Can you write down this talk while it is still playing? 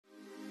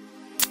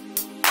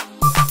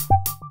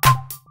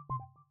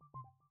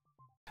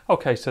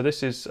Okay, so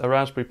this is a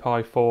Raspberry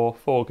Pi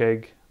 4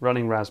 gig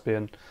running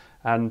Raspbian,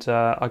 and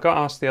I got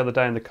asked the other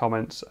day in the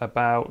comments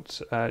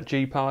about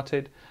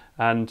Gparted,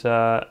 and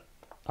I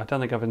don't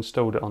think I've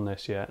installed it on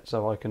this yet,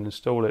 so I can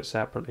install it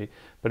separately.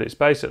 But it's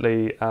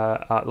basically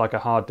like a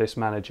hard disk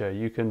manager.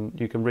 You can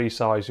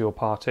resize your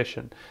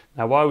partition.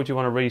 Now, why would you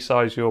want to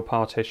resize your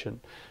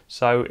partition?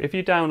 So if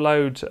you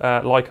download,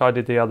 like I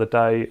did the other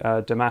day,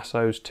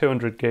 Damasso's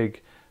 200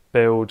 gig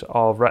build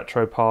of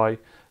Retropie,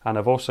 and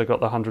I've also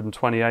got the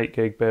 128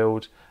 gig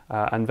build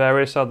and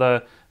various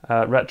other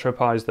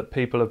Retropies that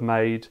people have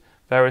made,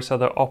 various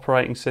other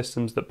operating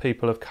systems that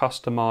people have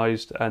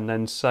customized and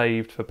then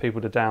saved for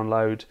people to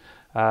download,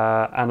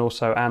 and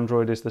also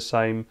Android is the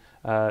same.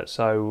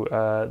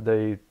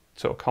 The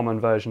sort of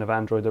common version of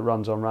Android that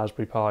runs on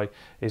Raspberry Pi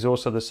is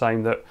also the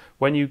same, that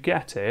when you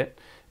get it,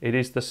 it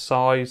is the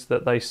size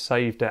that they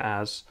saved it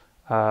as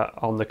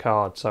on the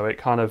card, so it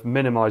kind of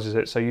minimizes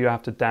it so you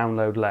have to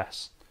download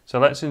less. So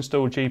let's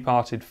install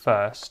Gparted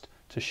first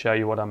to show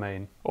you what I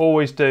mean.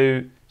 Always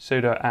do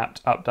sudo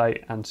apt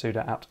update and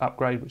sudo apt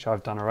upgrade, which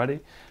I've done already.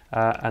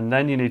 And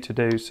then you need to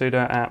do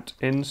sudo apt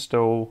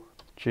install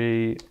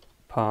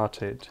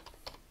Gparted.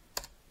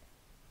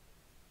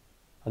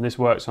 And this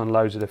works on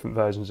loads of different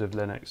versions of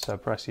Linux, so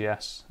press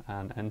yes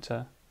and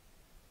enter.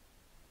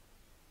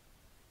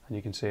 And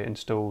you can see it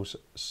installs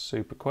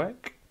super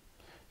quick.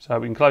 So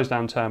we can close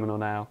down terminal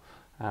now,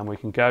 and we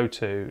can go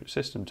to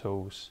System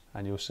Tools,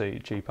 and you'll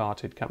see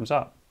Gparted comes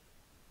up.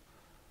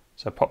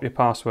 So pop your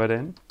password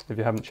in. If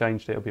you haven't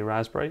changed it, it'll be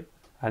Raspberry.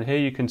 And here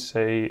you can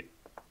see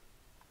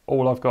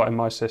all I've got in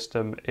my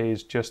system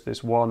is just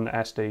this one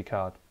SD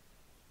card.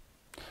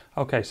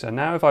 Okay, so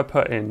now if I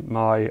put in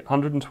my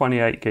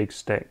 128 gig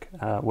stick,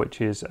 which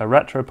is a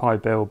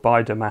Retropie build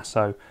by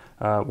Damasso,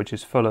 which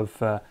is full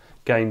of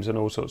games and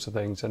all sorts of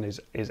things, and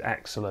is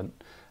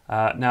excellent.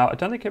 Now, I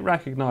don't think it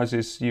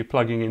recognises you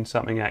plugging in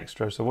something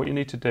extra, so what you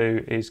need to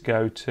do is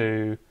go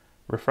to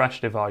Refresh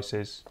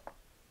Devices,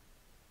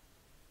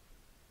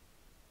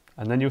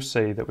 and then you'll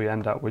see that we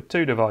end up with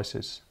two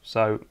devices.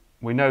 So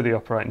we know the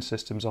operating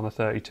system's on a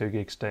 32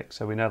 gig stick,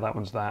 so we know that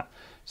one's that.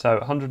 So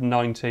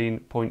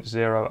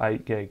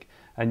 119.08 gig,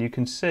 and you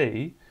can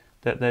see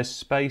that there's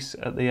space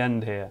at the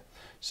end here.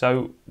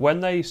 So when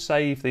they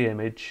save the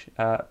image,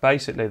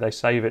 basically they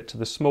save it to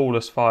the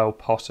smallest file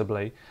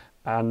possibly,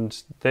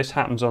 and this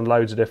happens on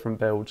loads of different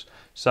builds.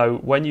 So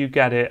when you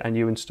get it and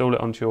you install it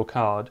onto your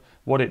card,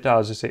 what it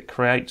does is it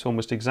creates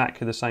almost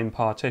exactly the same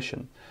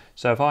partition.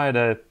 So if I had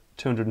a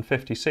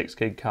 256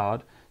 gig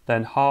card,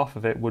 then half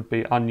of it would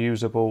be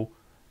unusable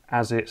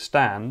as it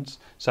stands.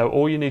 So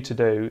all you need to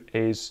do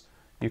is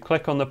you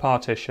click on the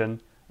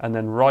partition and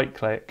then right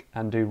click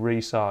and do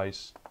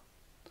resize,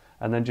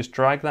 and then just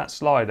drag that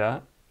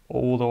slider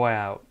all the way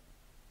out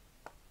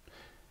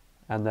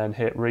and then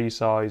hit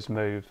resize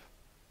move.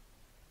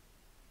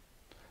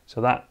 So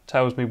that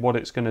tells me what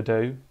it's going to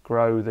do,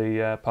 grow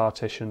the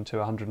partition to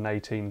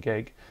 118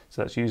 gig.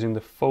 So that's using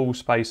the full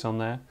space on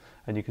there,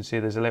 and you can see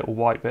there's a little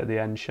white bit at the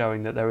end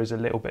showing that there is a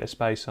little bit of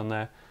space on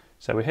there.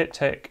 So we hit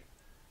tick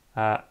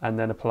and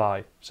then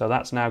apply. So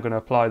that's now going to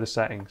apply the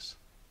settings.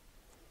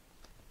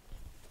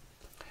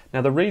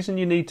 Now the reason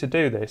you need to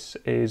do this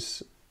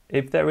is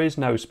if there is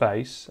no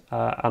space,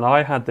 and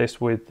I had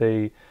this with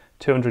the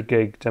 200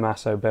 gig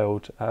Damasso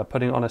build,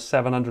 putting it on a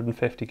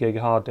 750 gig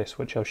hard disk,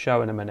 which I'll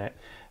show in a minute.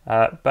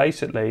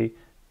 Basically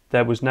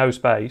there was no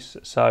space,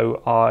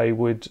 so I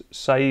would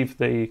save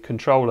the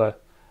controller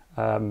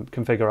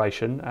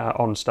configuration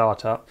on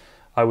startup.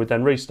 I would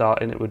then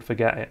restart and it would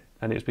forget it,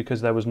 and it's because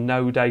there was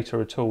no data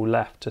at all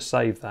left to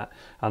save that.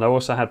 And I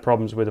also had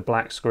problems with a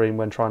black screen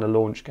when trying to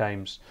launch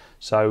games.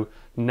 So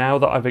now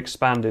that I've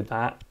expanded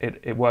that,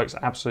 it works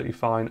absolutely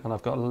fine, and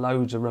I've got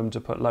loads of room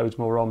to put loads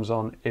more ROMs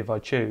on if I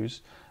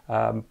choose.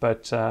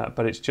 But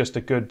it's just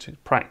a good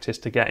practice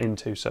to get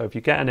into. So if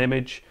you get an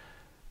image,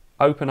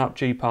 open up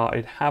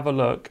Gparted, have a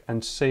look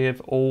and see if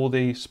all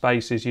the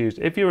space is used.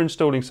 If you're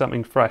installing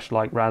something fresh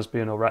like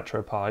Raspbian or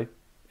Retropie,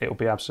 it'll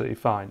be absolutely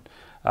fine.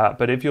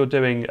 But if you're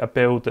doing a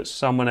build that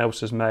someone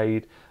else has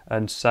made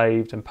and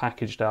saved and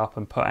packaged up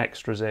and put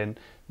extras in,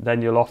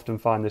 then you'll often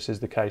find this is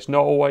the case.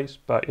 Not always,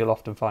 but you'll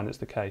often find it's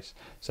the case.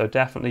 So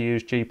definitely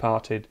use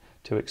Gparted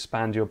to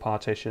expand your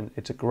partition.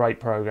 It's a great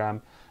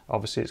program.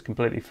 Obviously it's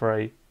completely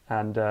free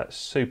and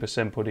super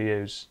simple to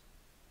use.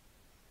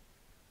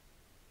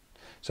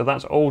 So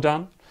that's all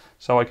done.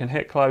 So I can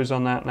hit close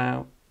on that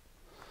now.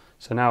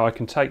 So now I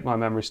can take my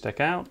memory stick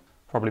out.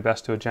 Probably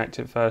best to eject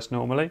it first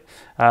normally.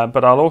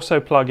 But I'll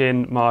also plug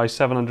in my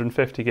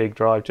 750 gig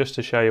drive just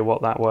to show you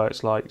what that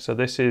works like. So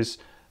this is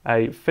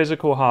a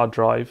physical hard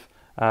drive,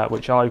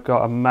 which I've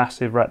got a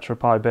massive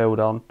Retropie build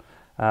on.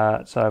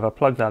 So if I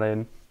plug that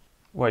in,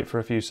 wait for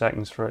a few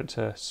seconds for it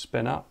to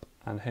spin up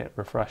and hit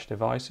refresh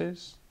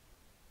devices.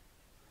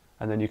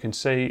 And then you can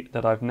see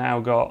that I've now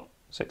got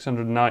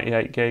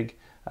 698 gig.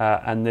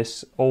 And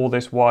all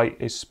this white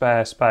is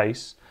spare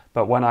space,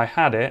 but when I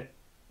had it,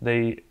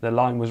 the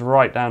line was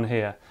right down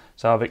here.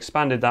 So I've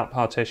expanded that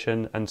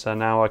partition, and so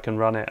now I can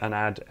run it and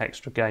add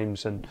extra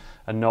games and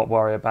not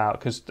worry about,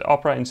 because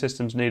operating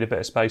systems need a bit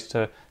of space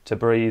to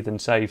breathe and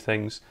save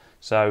things,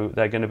 so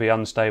they're going to be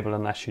unstable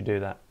unless you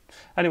do that.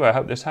 Anyway, I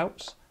hope this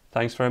helps.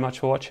 Thanks very much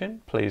for watching.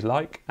 Please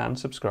like and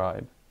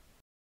subscribe.